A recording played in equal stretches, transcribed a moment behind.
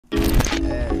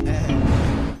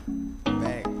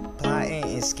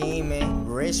and scheming,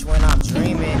 rich when I'm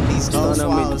dreaming. These ghost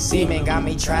swallow semen got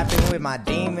me trapping with my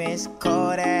demons.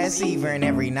 Cold ass even,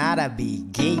 every night I be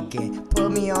geeking.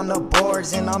 Put me on the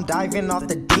boards and I'm diving off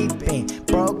the deep end.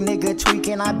 Broke nigga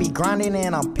tweaking, I be grinding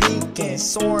and I'm peaking.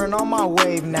 Soaring on my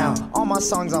wave now, all my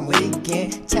songs I'm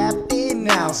leaking. Tapped in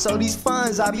now, so these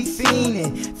funds I be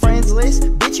fiending. Friends list,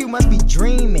 bitch you must be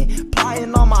dreaming.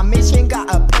 Plotting on my mission,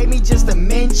 gotta pay me just to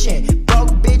mention. Broke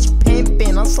bitch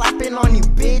pimping, I'm slapping on you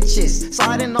bitches.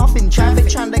 Sliding off in traffic,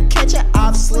 trying to catch it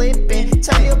off slipping.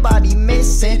 Turn your body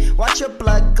missing, watch your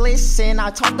blood glisten. I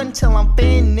talk until I'm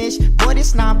finished, boy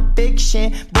this not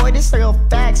fiction. Boy this real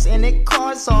facts and it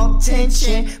cause all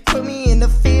tension. Put me in the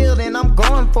field and I'm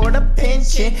going for the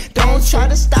pension. Don't try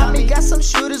to stop me, got some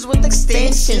shooters with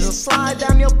extensions. I'll slide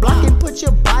down your block and put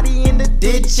your body in the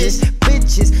ditches.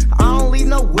 Bitches, I don't leave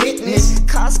no witness.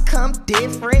 Costs come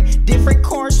different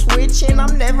course switching.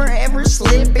 I'm never ever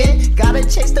slipping. Gotta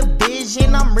chase the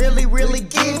vision, I'm really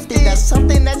gifted. That's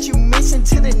something that you missing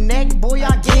to the neck, boy,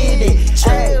 I get it.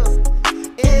 Chill,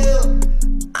 ill,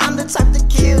 I'm the type to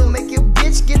kill. Make your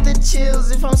bitch get the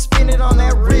chills if I'm spinning on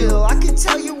that reel. I can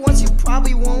tell you once, you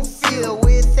probably won't feel.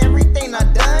 With everything I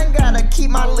done, gotta keep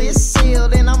my list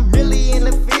sealed. And I'm really in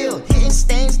the field, hitting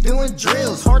stains, doing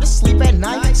drills. Hard to sleep at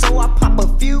night, so I pop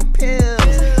a few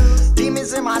pills.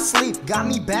 Demons in my sleep, got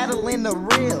me battling the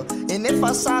real. And if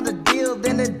I saw the deal,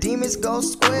 then the demons go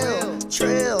squill.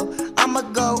 Trill, I'ma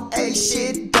go, hey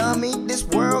shit dummy. This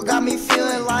world got me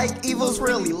feeling like evil's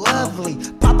really lovely.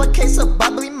 Pop a case of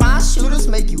bubbly, my shooters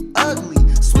make you ugly.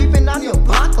 Sweeping down your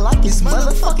block like it's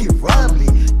motherfucking rubly.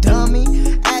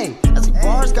 Dummy, hey, these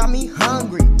bars got me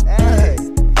hungry. Hey,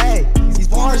 these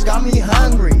bars got me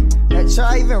hungry. Should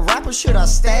I even rap or should I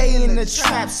stay in the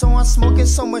trap? So I'm smoking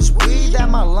so much weed that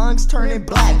my lungs turning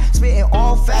black. Spitting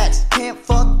all facts, can't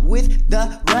fuck with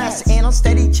the rats. And I'm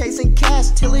steady chasing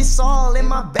cash till it's all in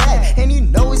my bag. And you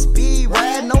know it's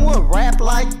B-Rad, no one rap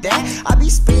like that. I be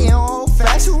spitting all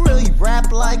facts, who really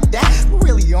rap like that? Who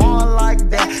really on like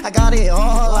that? I got it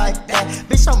all like that,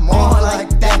 bitch I'm on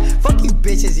like that. Fuck you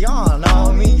bitches, y'all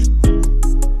know me.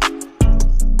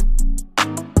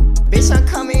 Bitch, I'm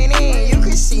coming in, you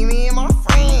can see me and my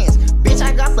friends. Bitch,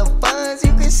 I got the funds,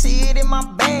 you can see it in my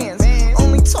bands.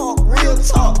 Only talk, real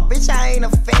talk, bitch, I ain't a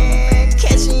fan.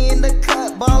 Catch me in the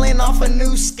cut, balling off a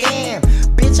new scam.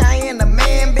 Bitch, I am the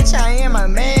man, bitch, I am a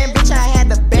man. Bitch, I had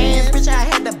the bands, bitch, I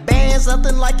had the bands.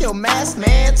 Something like your mask,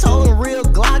 man. Toting real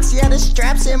Glocks, yeah, the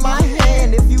straps in my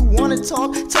hand. If you wanna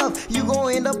talk tough, you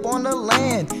gon' end up on the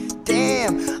land.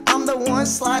 Damn, I'm the one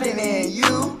sliding in,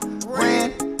 you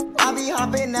ran. I be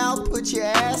hopping out, put your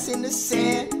ass in the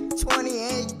sand.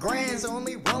 28 grands,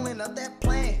 only rolling up that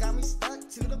plan. Got me stuck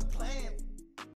to the plan.